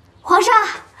皇上，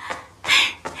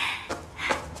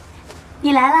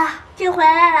你来了。姐回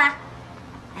来了。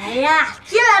哎呀，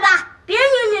进来吧，别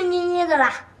扭扭捏捏的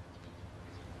啦。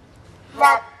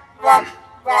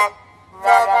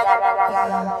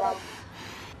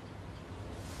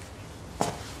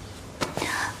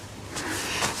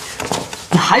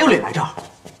你还有脸来这儿？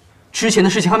之前的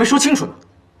事情还没说清楚呢。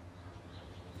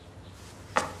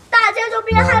大家就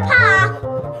别害怕啊！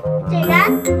这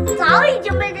人早已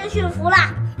经被人驯服了，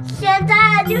现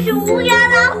在就是无牙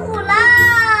老虎了。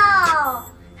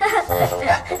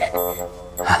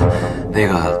那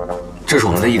个，这是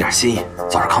我们的一点心意，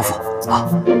早日康复啊！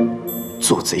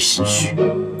做贼心虚，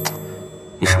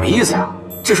你什么意思呀？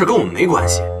这事跟我们没关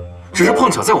系，只是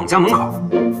碰巧在我们家门口，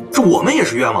这我们也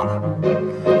是冤枉的。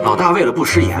老大为了不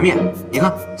失颜面，你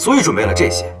看，所以准备了这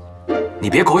些。你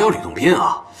别狗咬吕洞宾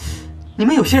啊！你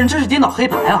们有些人真是颠倒黑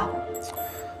白啊！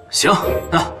行，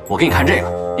那我给你看这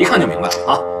个，一看就明白了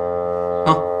啊！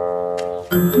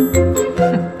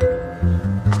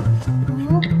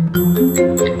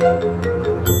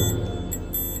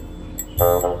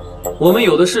我们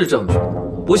有的是证据，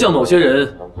不像某些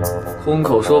人空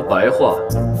口说白话。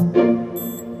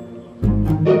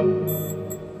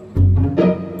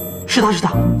是他，是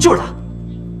他，就是他。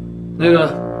那个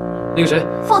谁，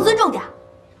放尊重点，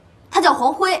他叫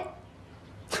黄辉。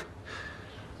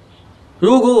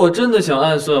如果我真的想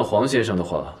暗算黄先生的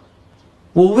话，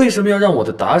我为什么要让我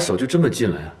的打手就这么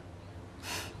进来啊？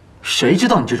谁知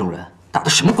道你这种人打的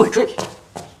什么鬼这里？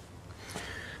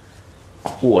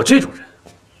我这种人，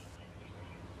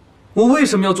我为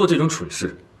什么要做这种蠢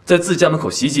事，在自家门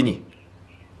口袭击你，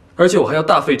而且我还要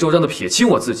大费周章的撇清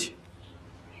我自己？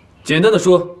简单的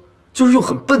说，就是用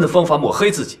很笨的方法抹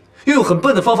黑自己，又用很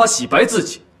笨的方法洗白自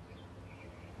己。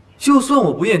就算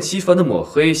我不厌其烦的抹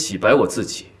黑洗白我自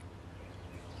己，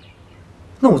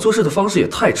那我做事的方式也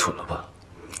太蠢了吧？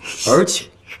而且，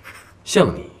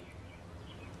像你，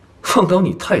放倒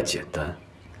你太简单。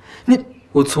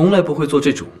我从来不会做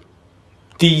这种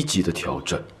低级的挑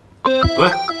战。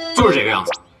对，就是这个样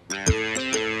子。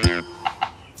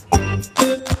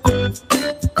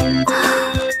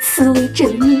思维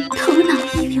缜密，头脑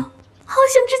一流，好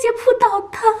想直接扑倒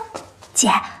他。姐，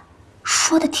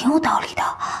说的挺有道理的，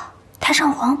太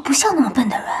上皇不像那么笨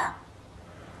的人。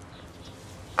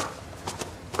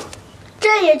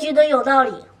这也觉得有道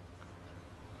理。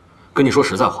跟你说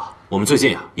实在话，我们最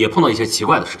近啊也碰到一些奇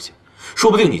怪的事情，说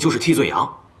不定你就是替罪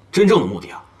羊，真正的目的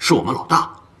啊是我们老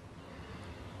大。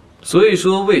所以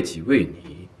说为己为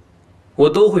你，我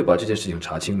都会把这件事情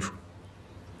查清楚，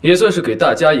也算是给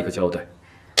大家一个交代。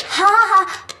好，好，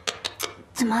好。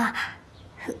怎么？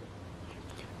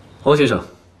黄先生，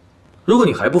如果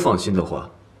你还不放心的话，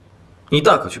你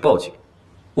大可去报警，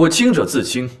我清者自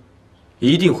清，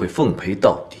一定会奉陪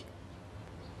到底。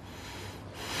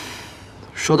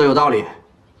说的有道理，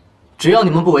只要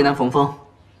你们不为难冯峰，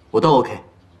我都 OK。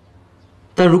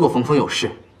但如果冯峰有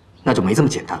事，那就没这么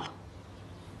简单了。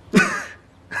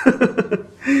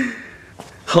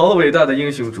好伟大的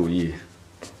英雄主义！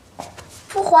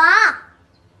父皇，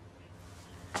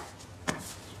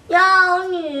妖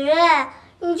女，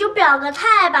你就表个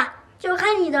态吧，就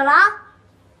看你的了。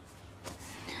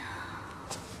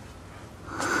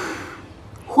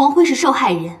黄辉是受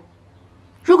害人，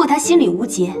如果他心里无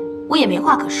结，我也没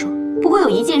话可说。不过有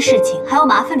一件事情还要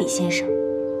麻烦李先生，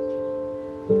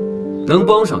能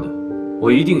帮上的，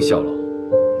我一定效劳。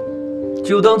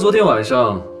就当昨天晚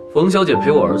上冯小姐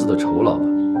陪我儿子的酬劳吧。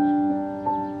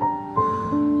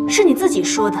是你自己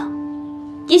说的，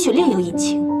也许另有隐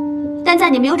情，但在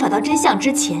你没有找到真相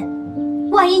之前，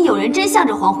万一有人真向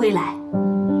着黄辉来，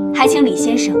还请李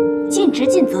先生尽职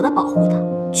尽责地保护他，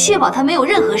确保他没有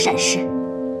任何闪失。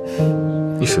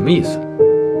你什么意思？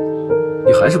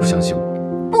你还是不相信我？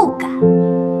不敢。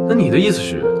那你的意思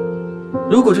是，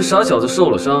如果这傻小子受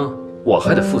了伤，我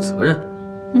还得负责任？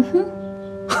嗯哼。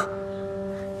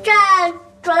这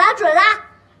准啦准啦！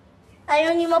哎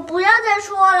呦，你们不要再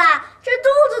说了，这肚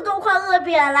子都快饿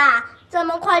扁了，咱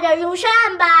们快点用膳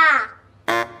吧。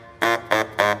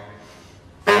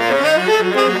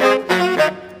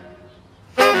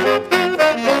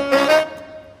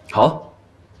好，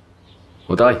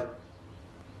我答应。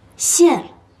谢了。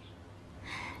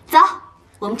走，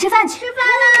我们吃饭去。吃饭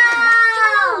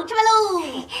喽！吃饭喽！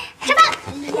吃饭！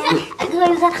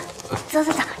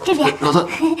走，这边。老三。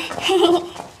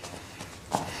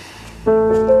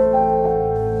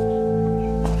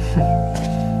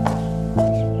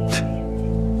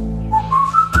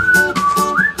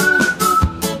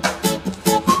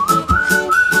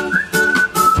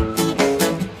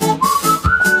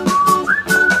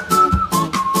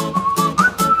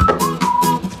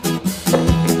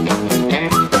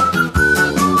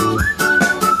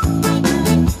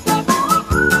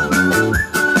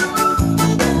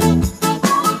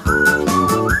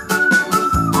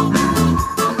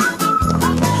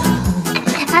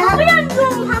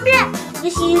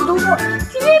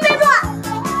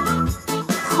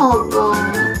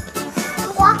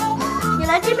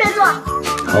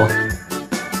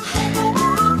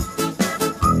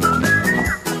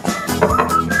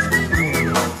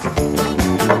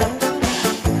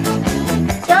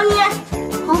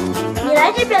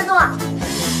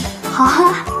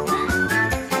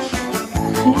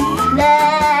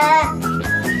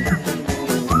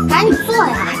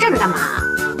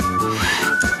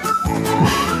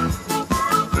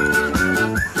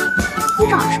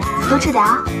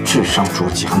智商捉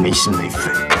急，没心没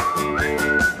肺。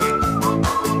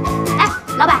哎，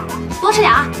老板，多吃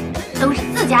点啊！都是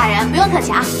自家人，不用客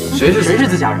气啊。谁是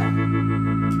自家人？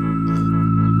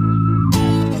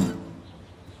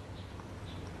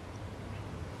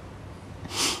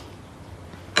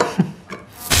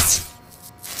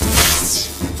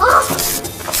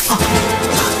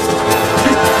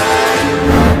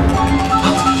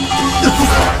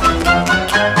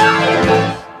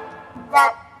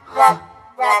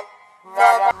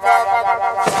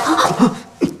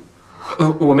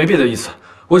我没别的意思，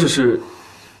我只是，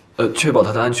确保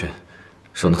他的安全，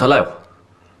省得他赖我。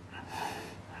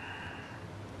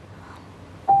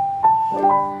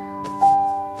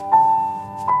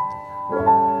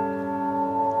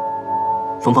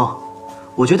峰峰，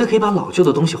我觉得可以把老旧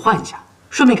的东西换一下，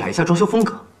顺便改一下装修风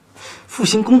格，复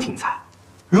兴宫廷菜。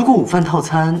如果午饭套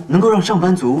餐能够让上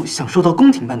班族享受到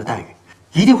宫廷般的待遇，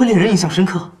一定会令人印象深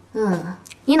刻。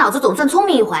你脑子总算聪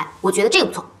明一回，我觉得这个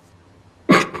不错。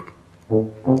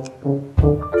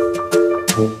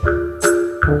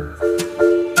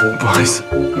不好意思，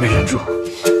没忍住。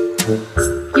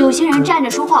有些人站着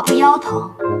说话不腰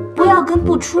疼，不要跟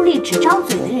不出力只张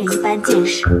嘴的人一般见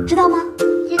识，知道吗？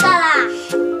知道啦。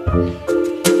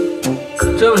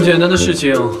这么简单的事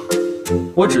情，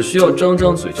我只需要张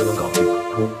张嘴就能搞定。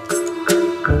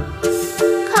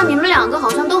看你们两个好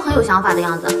像都很有想法的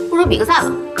样子，不如比个赛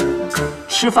吧。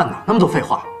吃饭哪那么多废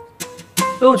话？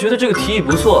我觉得这个提议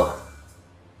不错。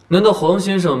难道黄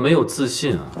先生没有自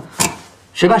信啊？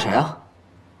谁拜谁啊？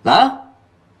来啊！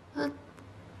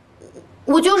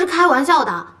我就是开玩笑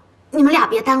的，你们俩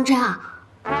别当真啊。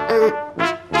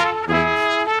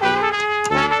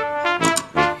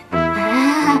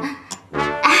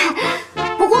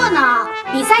不过呢，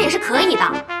比赛也是可以的。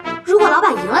如果老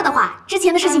板赢了的话，之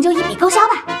前的事情就一笔勾销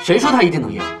吧。谁说他一定能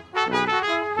赢？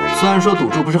虽然说赌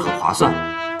注不是很划算，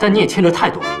但你也欠着太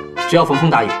多了。只要冯峰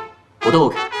答应，我都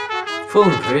OK。奉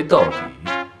陪到底。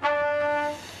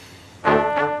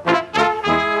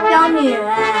妖女，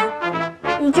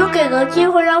你就给个机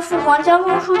会让父皇将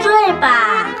功赎罪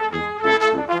吧。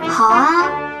好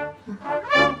啊，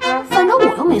反正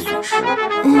我又没损失。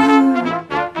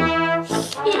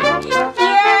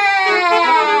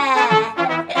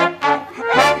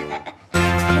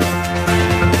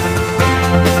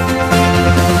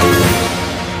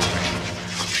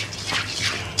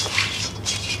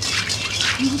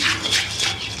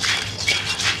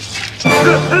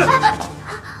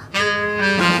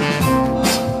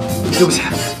对不起。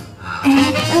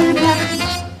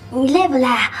你累不累？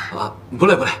啊，不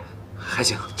累，还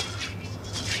行。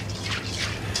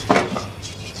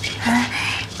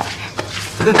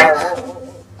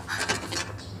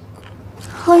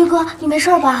何宇哥，你没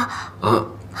事吧？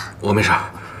我没事。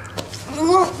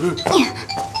你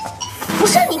不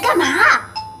是你干嘛？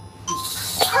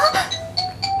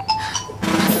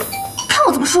看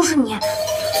我怎么收拾你！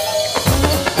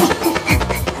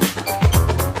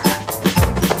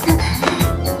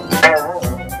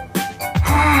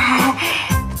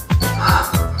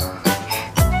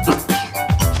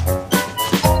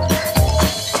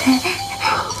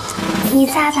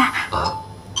沙子。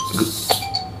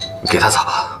给他擦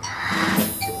吧。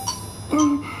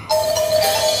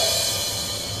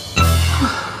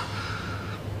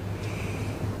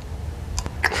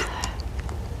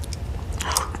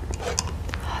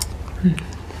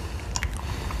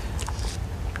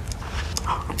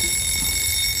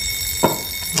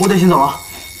我得先走了。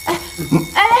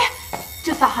哎，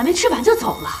这饭还没吃完就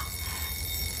走了？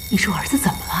你说儿子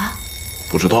怎么了？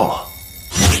不知道啊。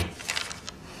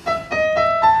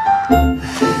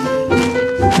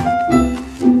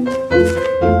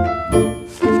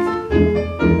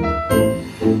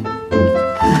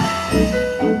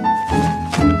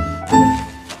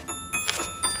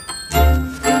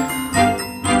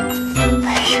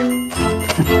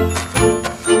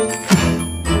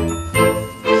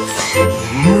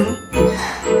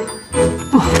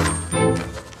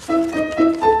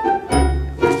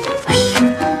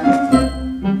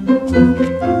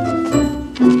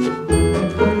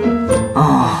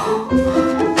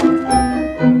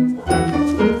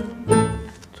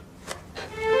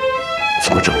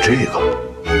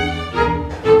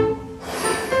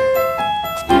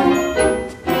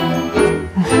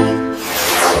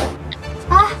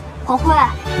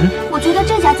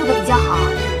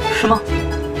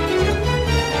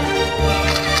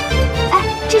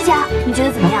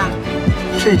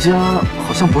这家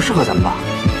好像不适合咱们吧？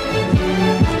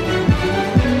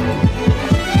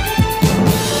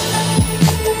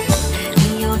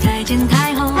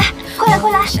哎，快来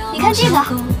快来，你看这个。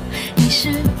你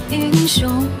是英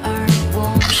雄，而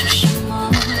我是什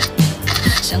么？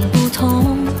想不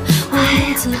通，我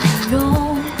如此平庸，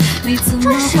你怎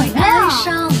么会爱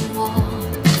上我？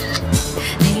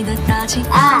你的大情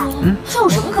爱我，这有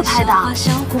什么可拍的？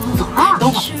走啊！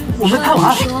等会儿，我没拍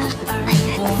完。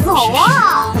走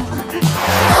啊！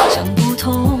想不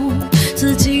通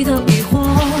自己的疑惑，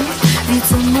你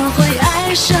怎么会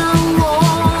爱上我？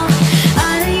爱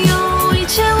有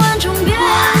1000万种变化，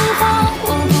我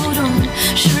不懂，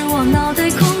是我脑袋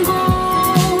空空，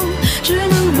只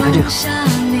能容下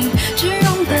你，只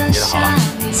容得下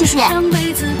你。谢谢。上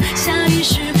辈子，下一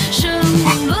世，生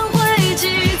命轮回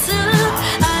几次？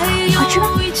爱有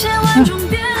1000万种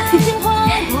变化，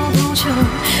我不求，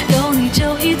有你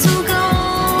就已足够。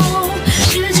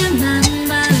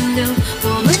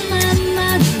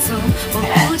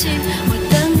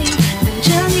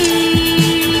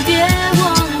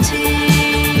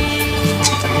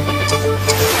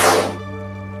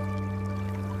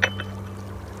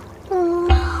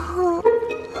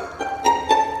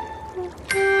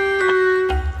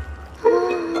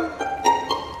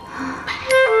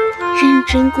认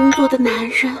真工作的男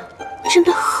人真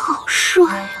的好帅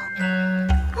哦。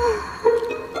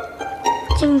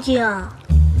静静，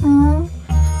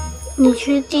你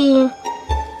确定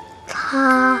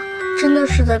他真的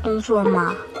是在工作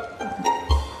吗？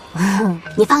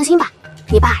你放心吧，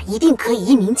你爸一定可以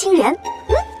一鸣惊人。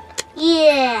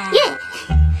耶！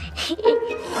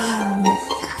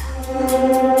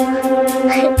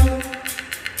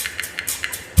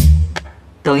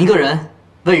等一个人，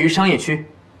位于商业区，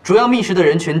主要觅食的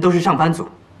人群都是上班族。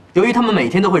由于他们每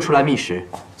天都会出来觅食，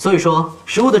所以说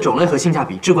食物的种类和性价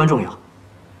比至关重要。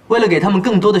为了给他们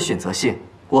更多的选择性，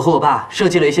我和我爸设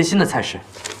计了一些新的菜式，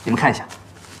你们看一下。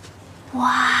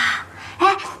哇，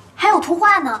哎，还有图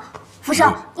画呢，福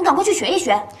生，你赶快去学一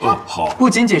学。好。不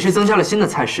仅仅是增加了新的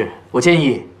菜式，我建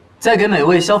议再给每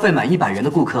位消费满100元的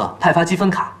顾客派发积分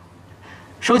卡，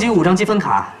收集5张积分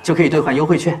卡就可以兑换优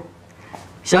惠券。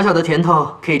小小的甜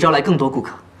头可以招来更多顾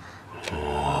客。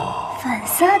粉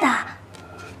色的，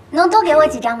能多给我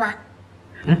几张吗？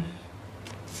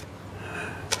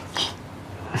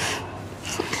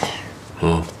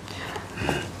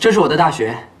这是我的大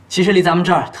学，其实离咱们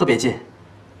这儿特别近，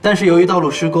但是由于道路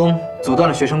施工，阻断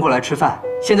了学生过来吃饭。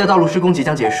现在道路施工即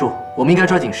将结束，我们应该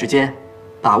抓紧时间，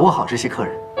把握好这些客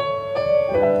人。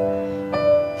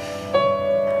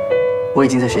我已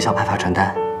经在学校派发传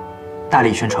单，大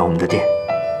力宣传我们的店，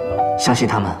相信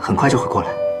他们很快就会过来。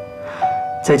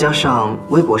再加上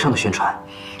微博上的宣传，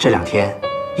这2天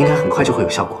应该很快就会有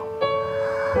效果。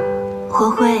火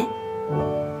辉，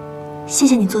谢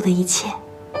谢你做的一切。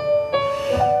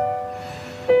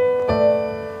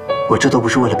我这都不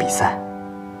是为了比赛，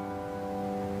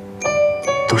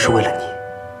都是为了你。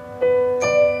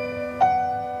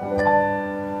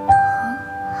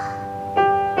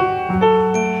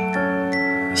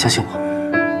相信我。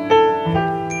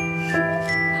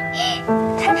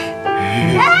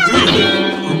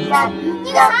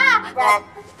你干嘛？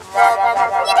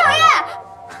你讨厌！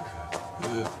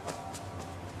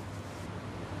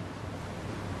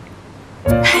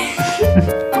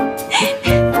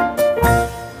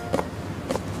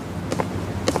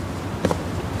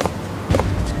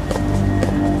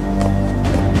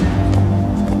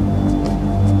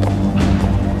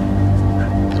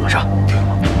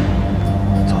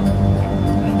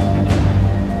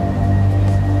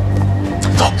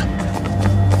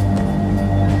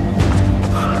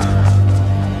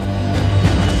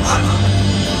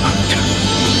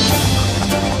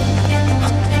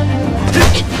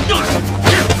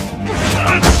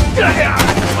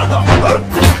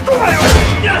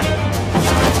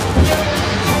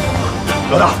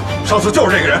上次就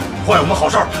是这个人坏我们好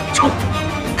事儿，冲，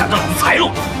敢当老子财路！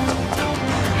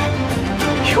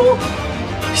哟，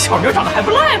小妞长得还不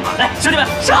赖嘛！来，兄弟们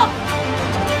上！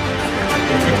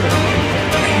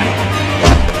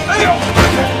哎呦！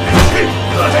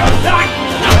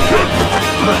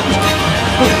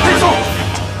别松！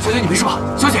小姐，你没事吧？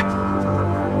小姐。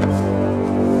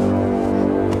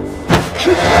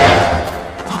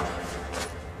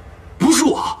 不是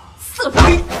我，色狼！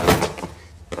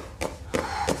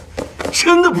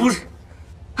真的不是。